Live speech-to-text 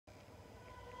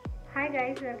Hi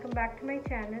guys, welcome back to my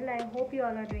channel. I hope you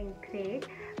all are doing great.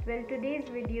 Well, today's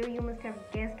video, you must have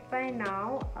guessed by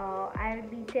now, I'll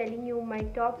be telling you my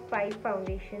top 5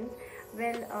 foundations.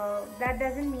 Well, that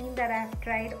doesn't mean that I've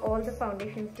tried all the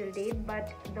foundations till date,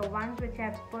 but the ones which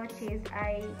I've purchased,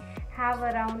 I have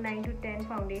around 9 to 10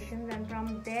 foundations, and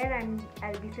from there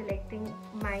I'll be selecting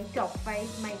my top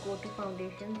 5, my go-to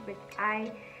foundations, which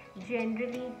I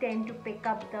generally tend to pick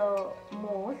up the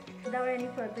most. Without any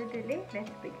further delay, let's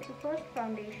begin. The first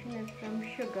foundation is from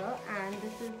Sugar, and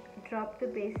this is Drop the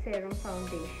Base Serum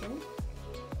Foundation.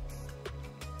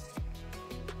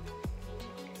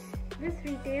 This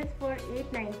retails for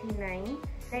 $8.99.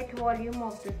 Net volume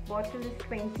of this bottle is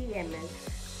 20 ml.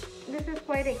 This is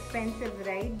quite expensive,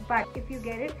 right? But if you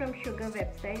get it from Sugar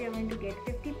website, you're going to get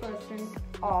 50%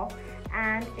 off,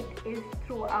 and it is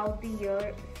throughout the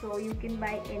year, so you can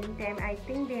buy anytime. I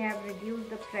think they have reduced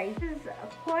the price. This is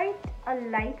quite a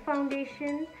light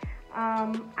foundation.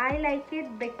 I like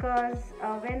it because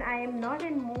when I am not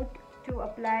in mood to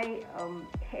apply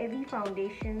heavy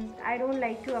foundations, I don't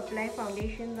like to apply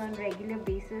foundations on regular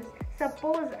basis.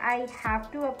 Suppose I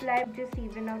have to apply, just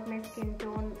even out my skin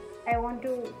tone, I want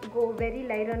to go very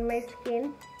light on my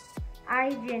skin,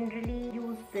 I generally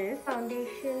use this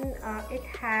foundation. It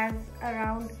has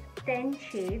around 10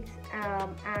 shades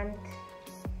and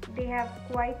they have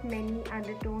quite many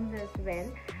undertones as well.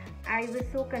 I was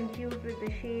so confused with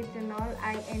the shades and all,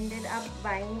 I ended up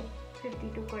buying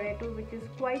 52 Coretto, which is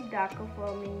quite darker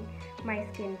for me, my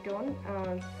skin tone.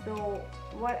 So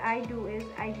what I do is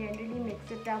I generally mix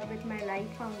it up with my light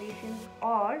foundation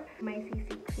or my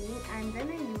CC cream, and then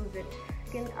I use it.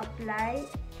 You can apply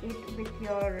it with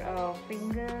your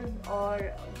fingers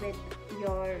or with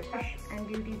your brush and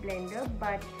beauty blender,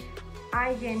 but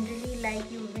I generally like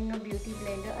using a beauty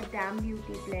blender, a damp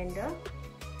beauty blender.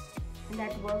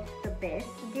 That works the best.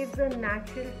 It gives a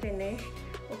natural finish.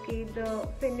 Okay, the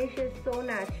finish is so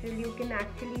natural, you can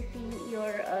actually see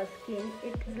your skin.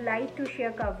 It's light to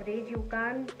sheer coverage. You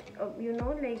can't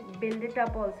like build it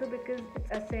up also, because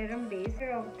it's a serum base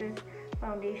of this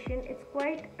foundation. It's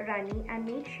quite runny, and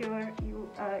make sure you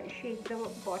shake the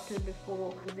bottle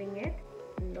before using it.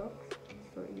 Looks,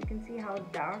 so you can see how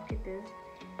dark it is,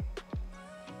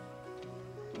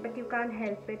 but you can't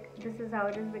help it. This is how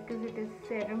it is because it is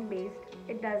serum based.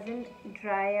 It doesn't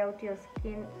dry out your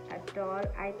skin at all.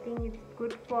 I think it's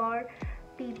good for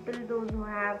people, those who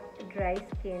have dry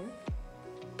skin.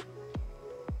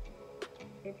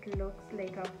 It looks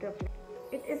like after,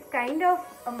 it is kind of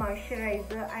a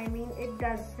moisturizer. I mean, it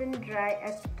doesn't dry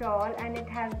at all, and it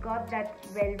has got that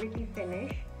velvety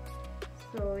finish.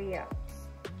 So yeah,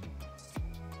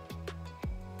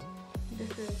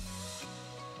 this is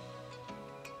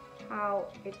how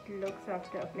it looks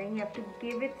after applying. You have to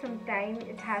give it some time,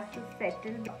 it has to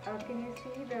settle. Can you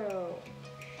see the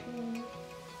sheen?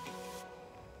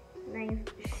 Nice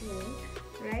sheen,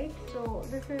 right? So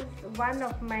this is one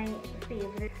of my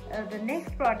favorite. The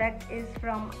next product is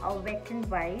from Wet n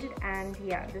Wild, and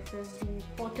yeah, this is the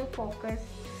Photo Focus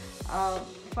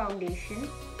foundation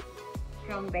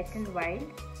from Wet n Wild.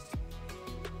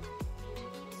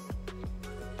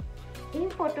 In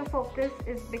Photo Focus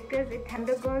is because it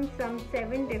undergone some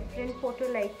 7 different photo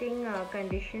lighting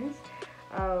conditions,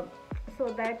 so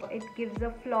that it gives a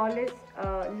flawless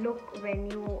look when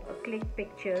you click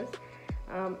pictures.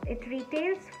 It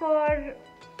retails for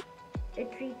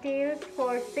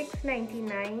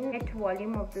 $6.99. Net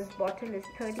volume of this bottle is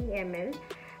 30 ml.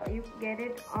 You get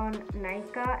it on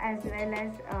Nykaa as well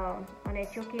as on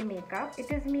HOK Makeup.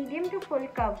 It is medium to full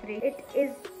coverage. It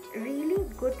is really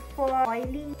good for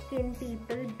oily skin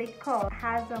people because it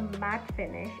has a matte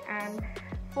finish, and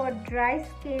for dry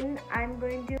skin I'm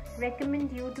going to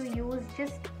recommend you to use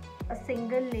just a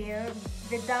single layer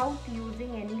without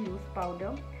using any loose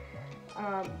powder,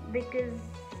 because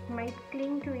it might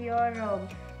cling to your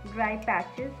dry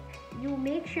patches. You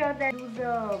make sure that you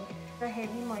use a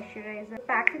heavy moisturizer. The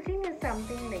packaging is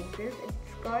something like this.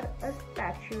 It's got a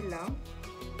spatula,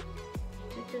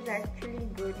 which is actually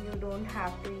good. You don't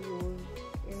have to use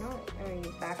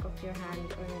back of your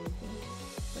hand or anything.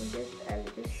 I'll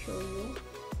just show you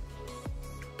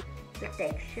the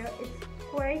texture. It's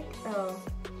quite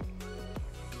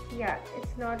yeah,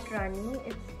 it's not runny,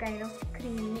 it's kind of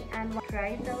creamy and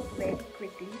dries out very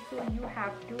quickly, so you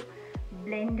have to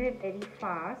blend it very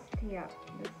fast. Yeah,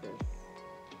 this is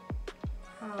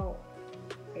how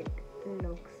it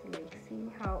looks like. See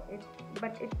how it,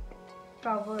 but it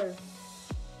covers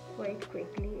quite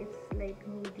quickly. It's like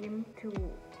medium to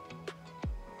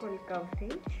full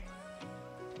coverage,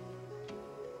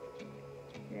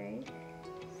 right?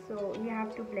 So you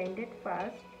have to blend it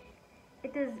fast.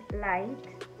 It is light,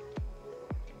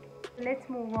 Let's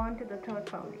move on to the third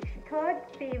foundation. Third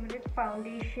favorite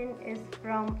foundation is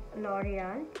from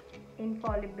L'Oreal,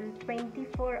 Infallible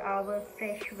 24-Hour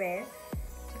Fresh Wear.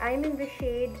 I'm in the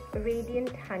shade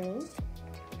Radiant Honey.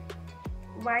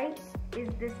 Why is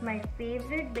this my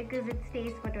favorite? Because it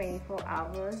stays for 24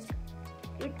 hours.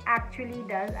 It actually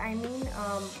does. I mean,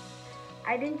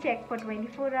 I didn't check for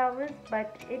 24 hours,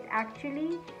 but it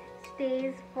actually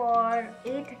stays for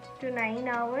 8 to 9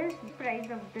 hours. The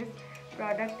price of this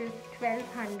product is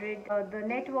 1200. The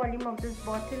net volume of this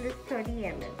bottle is 30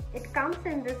 ml. It comes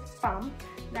in this pump,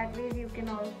 that way you can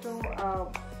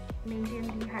also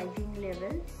maintain the hygiene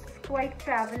level. It's quite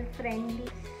travel friendly.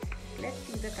 Let's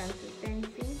see the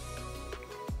consistency.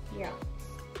 Yeah,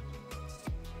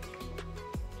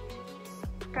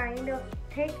 kind of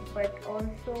thick but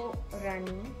also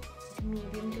runny.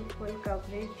 Medium to full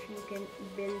coverage, you can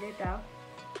build it up,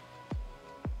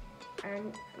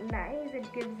 and nice,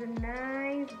 it gives a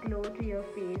nice glow to your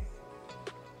face.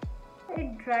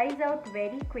 It dries out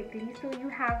very quickly, so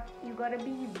you gotta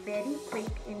be very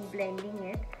quick in blending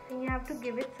it, and you have to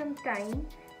give it some time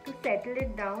to settle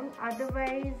it down.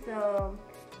 Otherwise,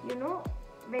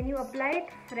 when you apply it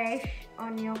fresh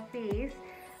on your face,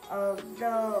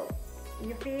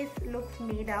 your face looks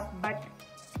made up, but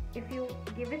if you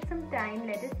give it some time,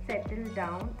 let it settle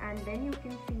down, and then you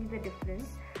can see the difference.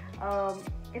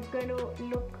 It's going to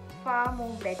look far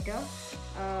more better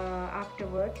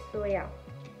afterwards. So yeah,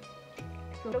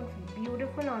 so it looks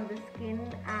beautiful on the skin,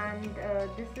 and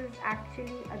this is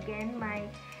actually again my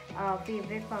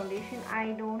favorite foundation.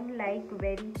 I don't like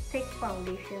very thick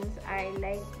foundations. I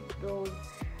like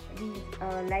these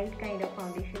light kind of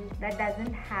foundations that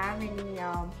doesn't have any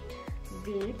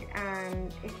weight,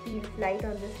 and it feels light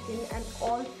on the skin, and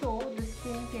also the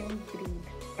skin can breathe.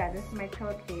 Yeah, this is my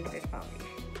third favorite foundation.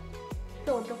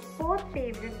 So the fourth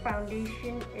favorite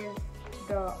foundation is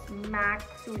the MAC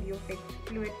Studio Fix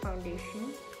Fluid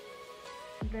Foundation.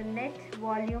 The net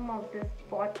volume of this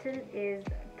bottle is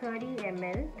 30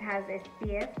 ml. It has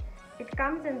SPF. It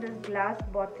comes in this glass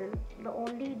bottle. The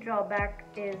only drawback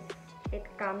is it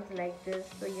comes like this,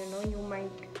 so you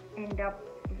might end up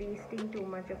wasting too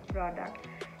much of product.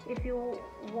 If you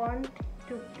want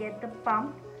to get the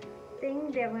pump thing,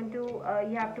 they're going to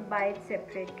you have to buy it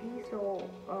separately, so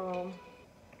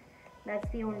that's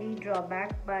the only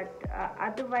drawback. But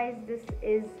otherwise, this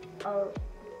is a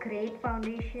great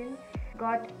foundation.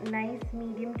 Got nice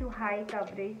medium to high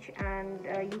coverage, and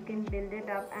you can build it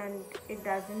up, and it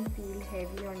doesn't feel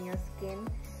heavy on your skin.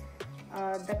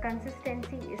 The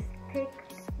consistency is thick,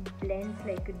 blends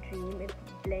like a dream. It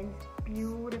blends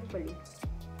beautifully.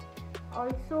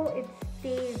 Also,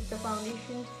 the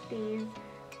foundation stays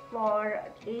for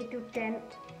 8 to 10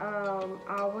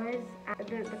 hours.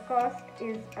 The cost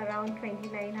is around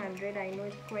 2900. I know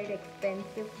it's quite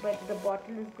expensive, but the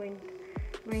bottle is going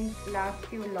to last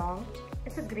you long.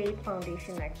 It's a great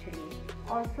foundation actually.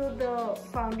 Also, the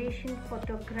foundation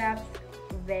photographs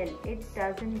well. It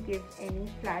doesn't give any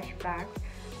flashbacks.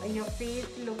 Your face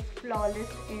looks flawless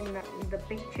in the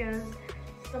pictures.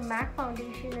 The MAC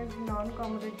foundation is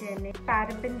non-comedogenic,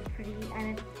 paraben free,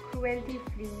 and it's cruelty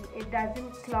free. It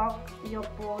doesn't clog your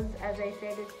pores. As I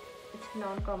said, it's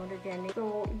non-comedogenic.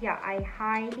 So yeah, I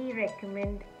highly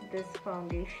recommend this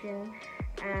foundation,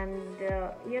 and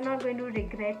you're not going to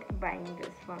regret buying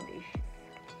this foundation.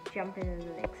 Jump into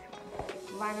the next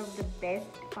one. One of the best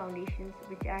foundations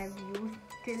which I have used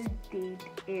till date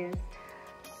is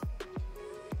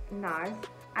NARS.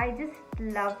 I just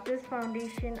love this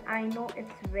foundation. I know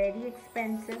it's very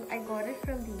expensive. I got it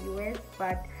from the US,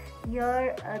 but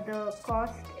here the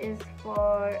cost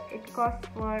costs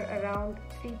for around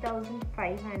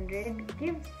 3500. It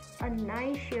gives a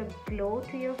nice sheer glow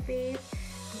to your face.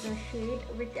 The shade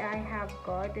which I have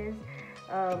got is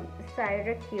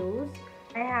Syracuse.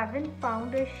 I haven't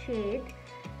found a shade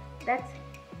that's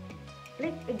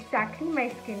like exactly my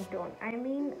skin tone. I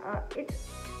mean, it's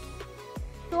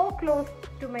so close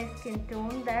to my skin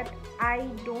tone that I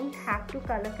don't have to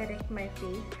color correct my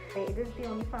face. It is the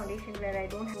only foundation where I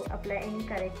don't have to apply any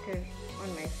corrector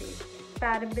on my face.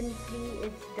 Paraben free,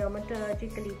 it's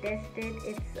dermatologically tested,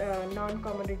 it's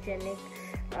non-comedogenic,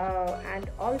 and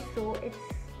also it's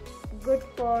good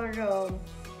for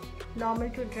normal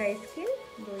to dry skin.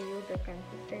 Show you the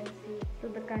consistency. So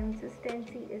the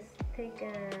consistency is thick,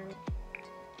 and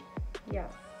yeah,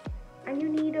 and you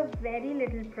need a very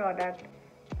little product,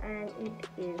 and it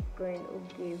is going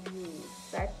to give you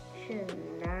such a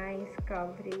nice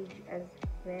coverage as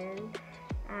well.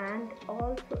 And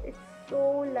also it's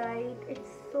so light, it's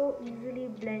so easily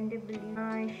blendable,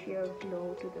 nice sheer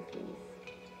glow to the face.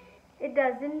 It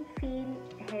doesn't feel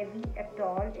heavy at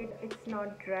all. It's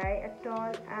not dry at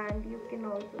all, and you can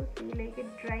also see like it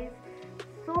dries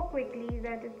so quickly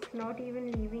that it's not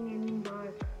even leaving any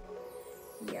mark.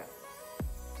 Yeah,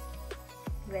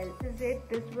 well, this is it.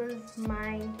 This was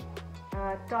my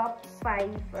top 5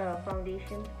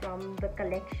 foundations from the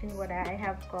collection what I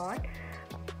have got.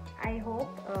 I hope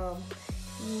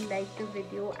you liked the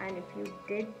video, and if you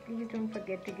did, please don't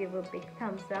forget to give a big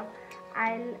thumbs up.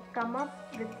 I'll come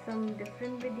up with some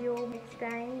different video next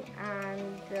time,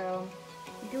 and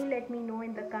do let me know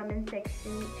in the comment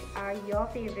section which are your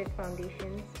favorite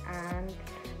foundations, and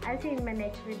I'll see you in my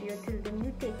next video. Till then,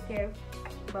 you take care.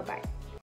 Bye bye.